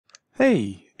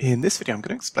Hey, in this video I'm going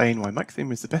to explain why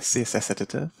Microthemer is the best CSS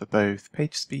editor for both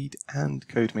page speed and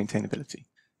code maintainability.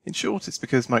 In short, it's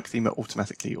because Microthemer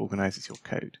automatically organizes your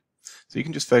code. So you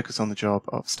can just focus on the job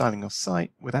of styling your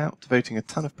site without devoting a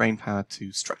ton of brain power to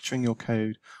structuring your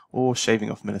code or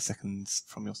shaving off milliseconds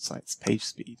from your site's page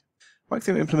speed.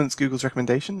 Microthemer implements Google's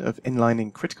recommendation of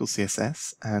inlining critical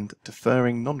CSS and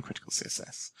deferring non-critical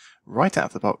CSS right out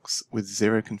of the box with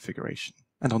zero configuration.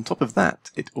 And on top of that,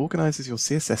 it organizes your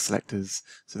CSS selectors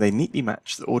so they neatly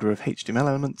match the order of HTML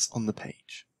elements on the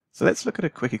page. So let's look at a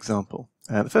quick example.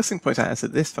 The first thing to point out is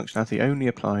that this functionality only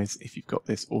applies if you've got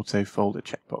this auto folder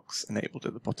checkbox enabled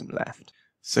at the bottom left.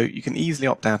 So you can easily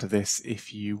opt out of this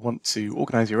if you want to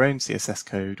organize your own CSS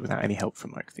code without any help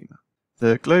from Microthemer.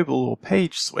 The global or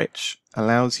page switch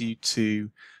allows you to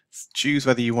choose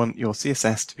whether you want your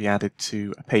CSS to be added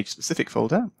to a page-specific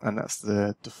folder, and that's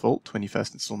the default when you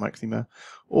first install Microthemer,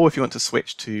 or if you want to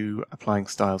switch to applying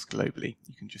styles globally,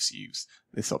 you can just use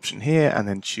this option here and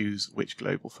then choose which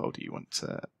global folder you want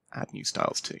to add new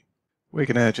styles to. We're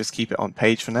going to just keep it on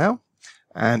page for now,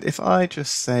 and if I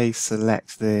just say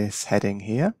select this heading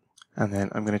here, and then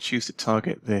I'm going to choose to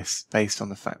target this based on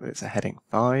the fact that it's a heading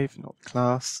 5, not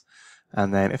class,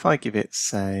 and then if I give it,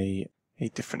 say, a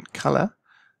different color,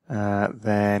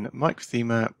 then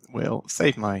Microthemer will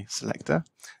save my selector,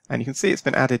 and you can see it's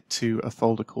been added to a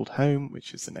folder called Home,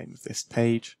 which is the name of this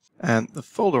page. And the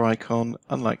folder icon,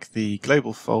 unlike the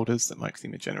global folders that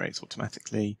Microthemer generates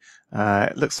automatically,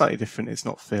 it looks slightly different. It's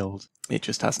not filled, it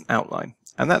just has an outline.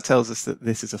 And that tells us that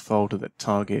this is a folder that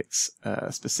targets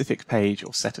a specific page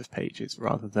or set of pages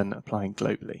rather than applying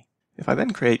globally. If I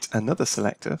then create another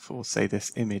selector for, say,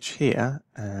 this image here,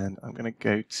 and I'm going to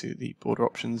go to the border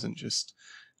options and just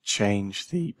change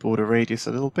the border radius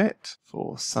a little bit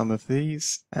for some of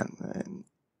these, and then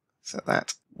set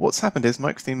that. What's happened is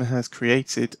Microthemer has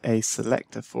created a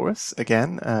selector for us,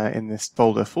 again, in this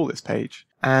folder for this page,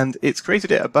 and it's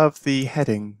created it above the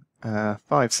heading 5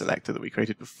 selector that we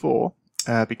created before,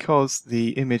 because the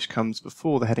image comes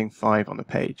before the heading 5 on the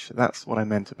page. So that's what I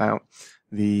meant about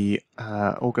the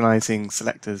organizing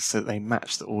selectors so that they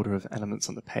match the order of elements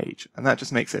on the page. And that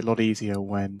just makes it a lot easier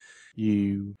when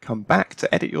you come back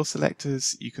to edit your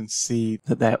selectors. You can see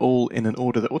that they're all in an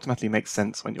order that automatically makes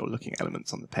sense when you're looking at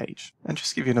elements on the page. And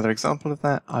just to give you another example of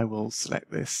that, I will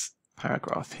select this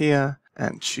paragraph here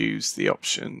and choose the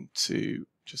option to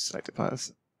just select it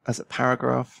as a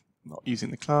paragraph, not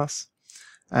using the class.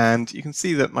 And you can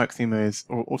see that Microthemer is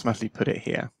automatically put it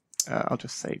here. I'll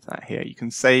just save that here. You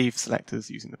can save selectors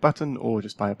using the button or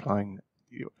just by applying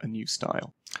a new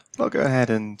style. I'll go ahead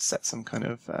and set some kind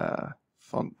of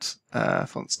font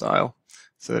style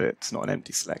so that it's not an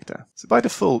empty selector. So by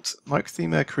default,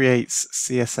 Microthemer creates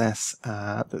CSS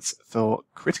that's for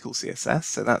critical CSS.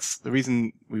 So that's the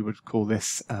reason we would call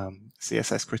this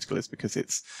CSS critical, is because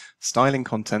it's styling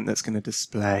content that's going to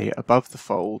display above the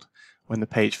fold when the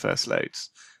page first loads.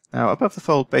 Now, above the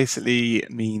fold basically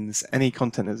means any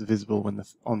content that's visible when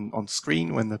on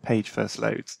screen when the page first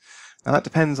loads. Now, that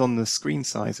depends on the screen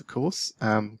size, of course.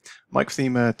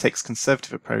 Microthemer takes a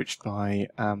conservative approach by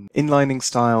inlining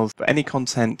styles for any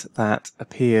content that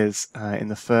appears in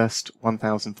the first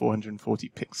 1440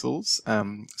 pixels,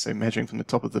 so measuring from the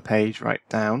top of the page right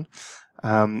down.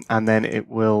 And then it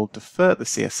will defer the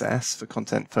CSS for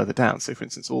content further down. So, for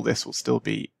instance, all this will still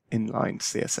be inline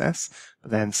CSS,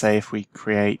 but then say if we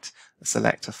create a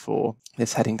selector for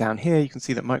this heading down here, you can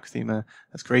see that Microthemer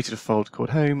has created a folder called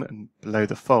Home, and below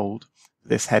the fold,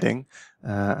 this heading,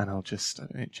 and I'll just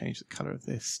change the color of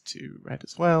this to red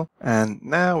as well. And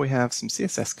now we have some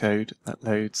CSS code that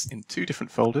loads in two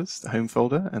different folders, the Home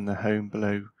folder and the Home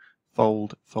below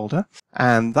fold folder,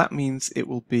 and that means it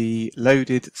will be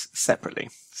loaded separately.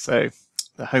 So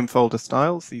the Home folder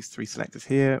styles, these three selectors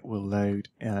here, will load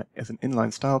as an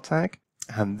inline style tag,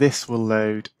 and this will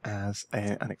load as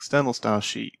an external style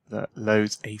sheet that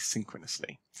loads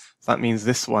asynchronously. So that means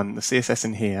this one, the CSS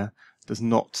in here, does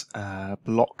not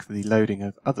block the loading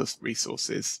of other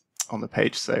resources on the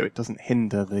page, so it doesn't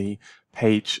hinder the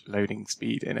page loading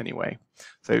speed in any way.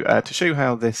 So to show you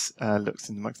how this looks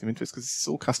in the Microthemer interface, because it's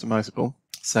all customizable,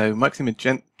 so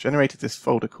Microthemer generated this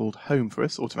folder called Home for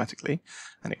us automatically,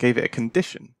 and it gave it a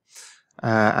condition.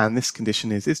 And this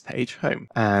condition is page home.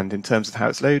 And in terms of how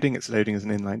it's loading as an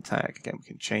inline tag. Again, we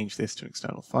can change this to an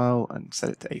external file and set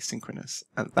it to asynchronous.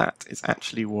 And that is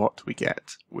actually what we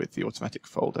get with the automatic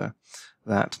folder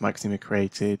that Microthemer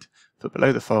created for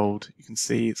below the fold. You can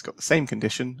see it's got the same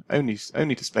condition,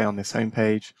 only display on this home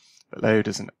page, but load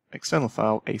as an external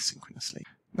file asynchronously.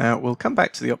 Now we'll come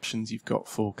back to the options you've got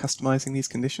for customizing these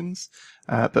conditions,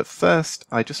 but first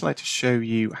I'd just like to show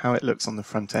you how it looks on the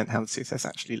front end, how the CSS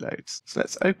actually loads. So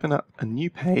let's open up a new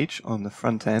page on the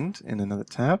front end in another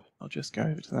tab. I'll just go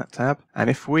over to that tab, and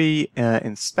if we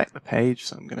inspect the page,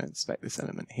 so I'm going to inspect this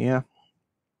element here,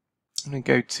 I'm going to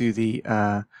go to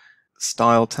the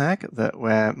style tag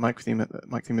where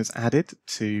Microthemer is added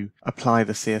to apply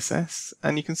the CSS,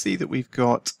 and you can see that we've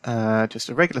got just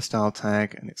a regular style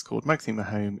tag, and it's called Microthemer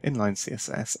Home Inline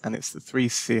CSS, and it's the 3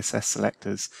 CSS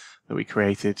selectors that we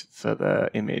created for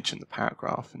the image and the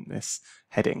paragraph in this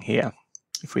heading here.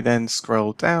 If we then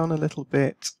scroll down a little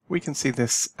bit, we can see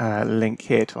this link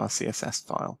here to our CSS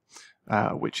file.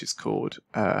 Which is called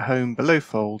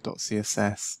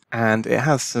home-below-fold.css, and it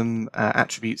has some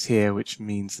attributes here which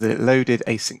means that it loaded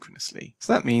asynchronously.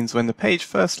 So that means when the page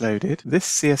first loaded, this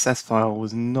CSS file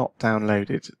was not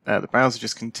downloaded. The browser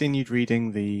just continued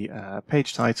reading the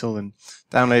page title and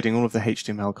downloading all of the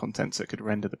HTML content so it could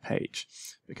render the page.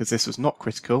 Because this was not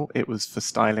critical, it was for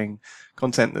styling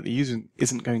content that the user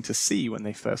isn't going to see when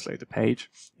they first load the page.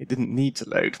 It didn't need to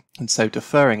load, and so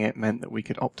deferring it meant that we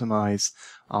could optimize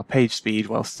our page speed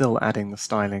while still adding the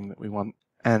styling that we want.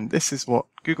 And this is what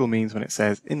Google means when it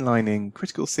says inlining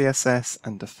critical CSS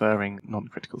and deferring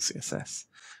non-critical CSS.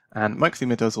 And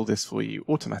Microthemer does all this for you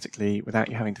automatically without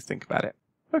you having to think about it.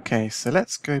 Okay, so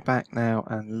let's go back now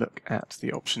and look at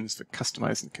the options for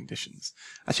customizing conditions.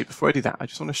 Actually, before I do that, I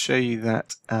just want to show you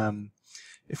that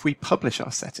if we publish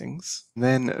our settings,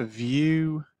 then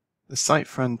view the site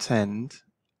front end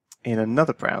in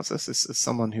another browser, so this is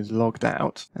someone who's logged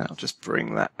out, and I'll just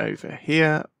bring that over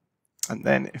here, and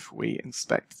then if we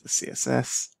inspect the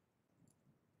CSS,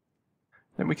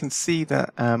 then we can see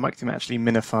that Microthemer actually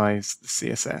minifies the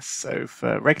CSS. So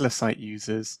for regular site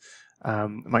users,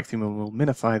 Microthemer will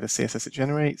minify the CSS it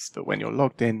generates, but when you're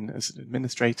logged in as an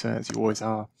administrator, as you always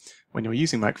are when you're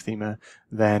using Microthemer,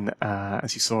 then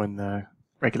as you saw in the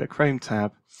regular Chrome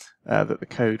tab, that the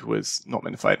code was not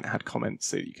minified and had comments,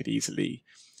 so you could easily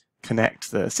connect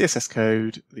the CSS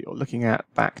code that you're looking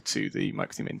at back to the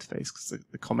Microthemer interface, because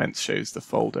the comments shows the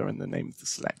folder and the name of the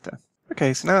selector.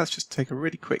 Okay, so now let's just take a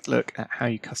really quick look at how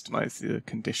you customize the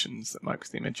conditions that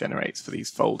Microthemer generates for these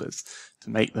folders to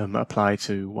make them apply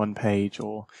to one page,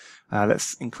 or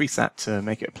let's increase that to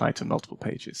make it apply to multiple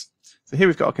pages. So here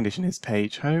we've got our condition is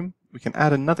page home. We can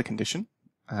add another condition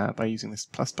by using this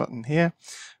plus button here.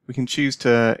 We can choose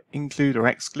to include or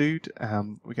exclude.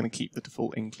 We're going to keep the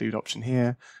default include option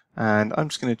here, and I'm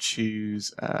just going to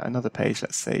choose another page,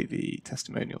 let's say the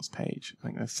testimonials page.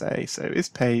 I'm going to say, so is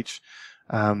page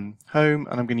home, and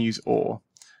I'm going to use or.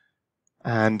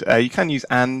 And you can use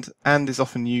and is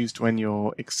often used when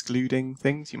you're excluding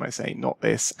things. You might say not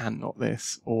this and not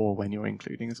this, or when you're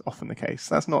including is often the case.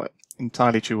 That's not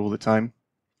entirely true all the time,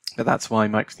 but that's why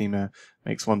Microthemer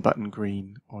makes one button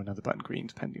green or another button green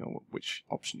depending on which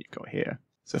option you've got here.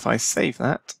 So if I save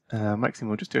that, Microthemer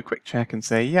will just do a quick check and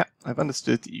say, yeah, I've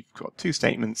understood that you've got 2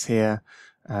 statements here,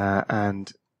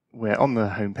 and we're on the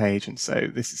home page, and so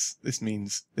this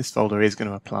means this folder is going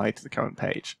to apply to the current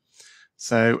page.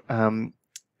 So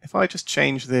if I just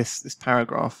change this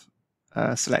paragraph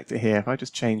selector here, if I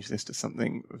just change this to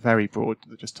something very broad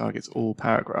that just targets all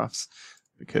paragraphs,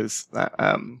 because that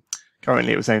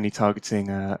currently it was only targeting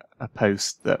a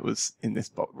post that was in this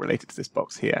box related to this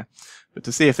box here. But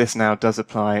to see if this now does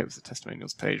apply, it was a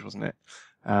testimonials page, wasn't it?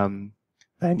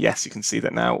 Then yes, you can see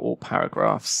that now all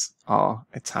paragraphs are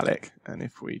italic, and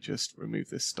if we just remove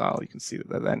this style, you can see that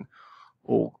they're then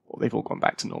they've all gone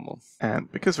back to normal.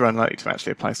 And because we're unlikely to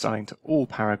actually apply styling to all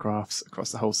paragraphs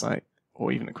across the whole site,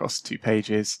 or even across 2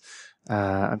 pages,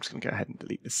 I'm just going to go ahead and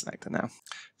delete this selector now.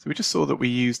 So we just saw that we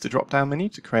used the drop-down menu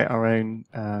to create our own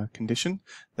condition.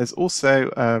 There's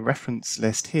also a reference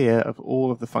list here of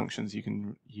all of the functions you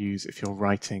can use if you're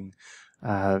writing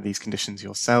these conditions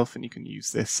yourself, and you can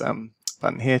use this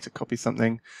button here to copy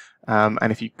something.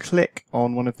 And if you click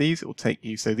on one of these, it will take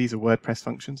you, so these are WordPress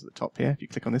functions at the top here. If you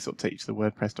click on this, it will take you to the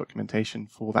WordPress documentation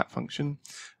for that function.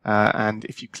 And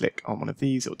if you click on one of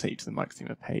these, it will take you to the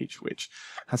Microthemer page, which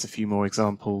has a few more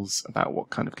examples about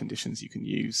what kind of conditions you can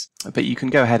use. But you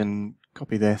can go ahead and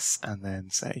copy this and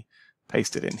then say,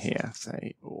 paste it in here,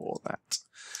 say, or that.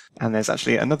 And there's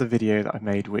actually another video that I've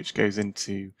made which goes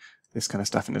into this kind of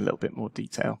stuff in a little bit more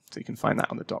detail, so you can find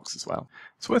that on the docs as well.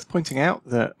 It's worth pointing out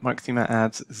that Microthemer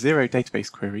adds 0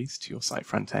 database queries to your site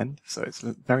front end, so it's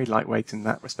very lightweight in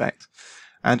that respect.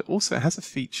 And also it has a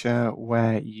feature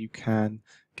where you can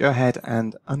go ahead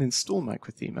and uninstall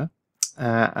Microthemer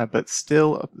but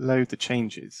still upload the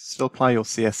changes, still apply your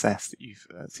CSS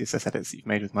CSS edits that you've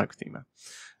made with Microthemer.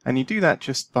 And you do that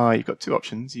just by, you've got two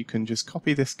options. You can just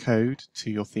copy this code to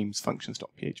your theme's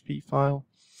functions.php file,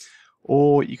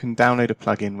 or you can download a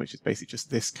plugin, which is basically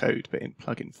just this code, but in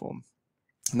plugin form.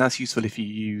 And that's useful if you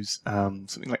use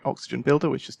something like Oxygen Builder,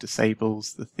 which just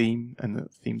disables the theme and the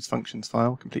theme's functions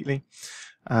file completely.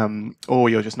 Or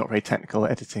you're just not very technical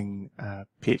editing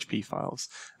PHP files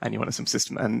and you want some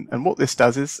system. And what this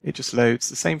does is it just loads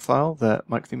the same file that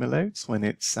Microthemer loads when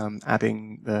it's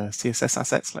adding the CSS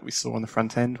assets like we saw on the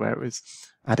front end, where it was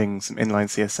adding some inline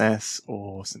CSS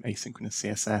or some asynchronous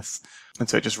CSS. And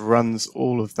so it just runs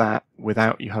all of that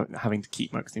without you having to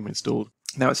keep Microthemer installed.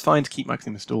 Now, it's fine to keep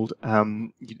Microthemer installed.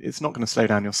 It's not going to slow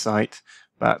down your site,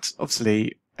 but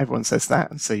obviously everyone says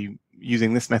that, and so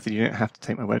using this method, you don't have to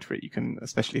take my word for it. You can,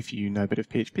 especially if you know a bit of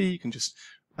PHP, you can just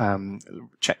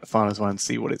check the file as well and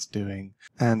see what it's doing.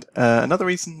 And another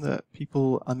reason that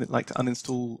people like to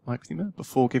uninstall Microthemer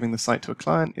before giving the site to a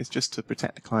client is just to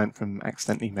protect the client from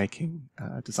accidentally making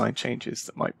design changes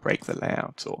that might break the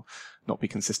layout or not be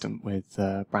consistent with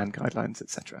brand guidelines,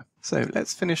 etc. So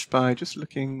let's finish by just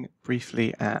looking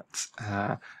briefly at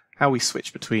how we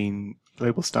switch between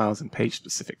global styles and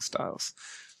page-specific styles.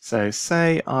 So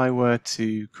say I were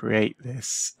to create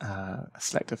this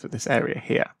selector for this area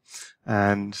here,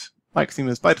 and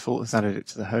Microthemer by default has added it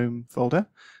to the home folder.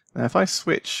 Now if I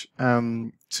switch I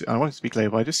want it to be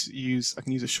global, I can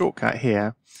use a shortcut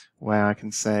here where I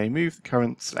can say move the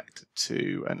current selector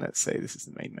to, and let's say this is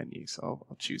the main menu, so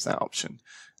I'll choose that option,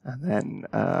 and then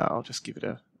I'll just give it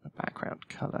a background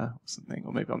color or something,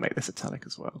 or maybe I'll make this italic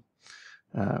as well.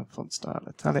 Font style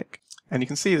italic, and you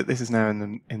can see that this is now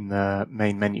in the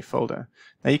main menu folder.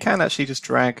 Now you can actually just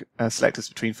drag selectors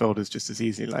between folders just as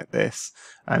easily like this,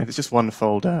 and if it's just one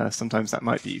folder, sometimes that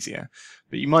might be easier.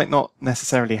 But you might not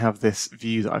necessarily have this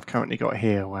view that I've currently got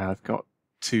here, where I've got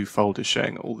two folders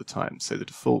showing all the time. So the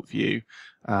default view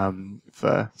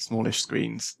for smallish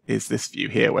screens is this view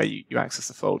here, where you access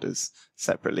the folders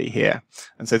separately here,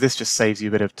 and so this just saves you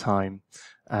a bit of time.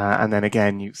 And then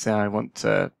again, you say I want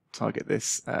to target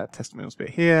this testimonials bit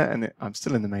here, and I'm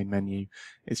still in the main menu.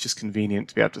 It's just convenient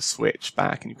to be able to switch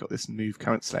back, and you've got this move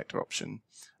current selector option,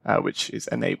 which is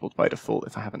enabled by default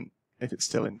if it's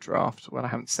still in draft. Well, I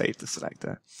haven't saved the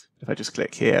selector. If I just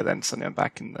click here, then suddenly I'm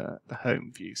back in the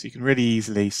home view. So you can really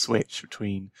easily switch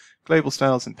between global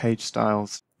styles and page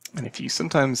styles. And if you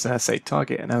sometimes say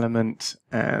target an element,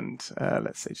 and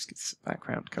let's say just get this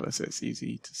background color so it's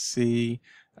easy to see,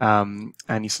 and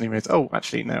you suddenly realize, oh,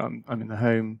 actually no, I'm in the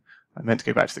home. I meant to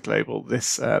go back to the global.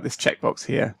 This checkbox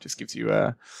here just gives you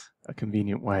a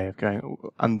convenient way of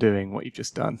undoing what you've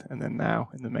just done. And then now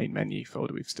in the main menu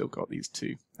folder, we've still got these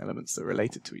two elements that are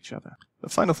related to each other. The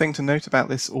final thing to note about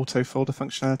this auto folder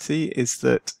functionality is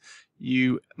that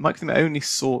Microthemer only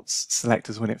sorts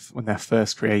selectors when they're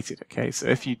first created. Okay, so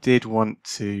if you did want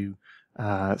to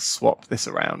swap this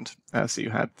around, so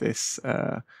you had this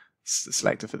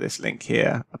selector for this link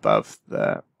here above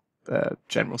the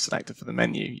general selector for the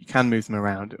menu, you can move them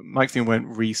around. Microthemer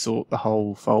won't resort the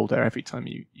whole folder every time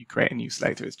you create a new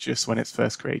selector. It's just when it's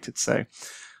first created. So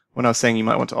when I was saying you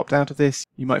might want to opt out of this,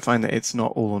 you might find that it's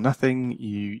not all or nothing.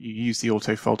 You use the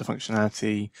auto folder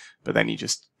functionality, but then you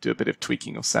just do a bit of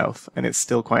tweaking yourself, and it's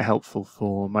still quite helpful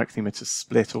for Microthemer to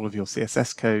split all of your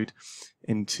CSS code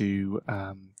into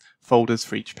folders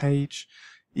for each page.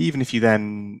 Even if you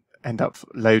then end up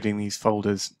loading these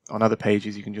folders on other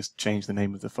pages, you can just change the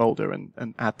name of the folder and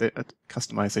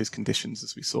customize those conditions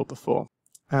as we saw before.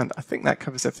 And I think that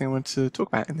covers everything I wanted to talk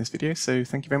about in this video, so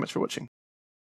thank you very much for watching.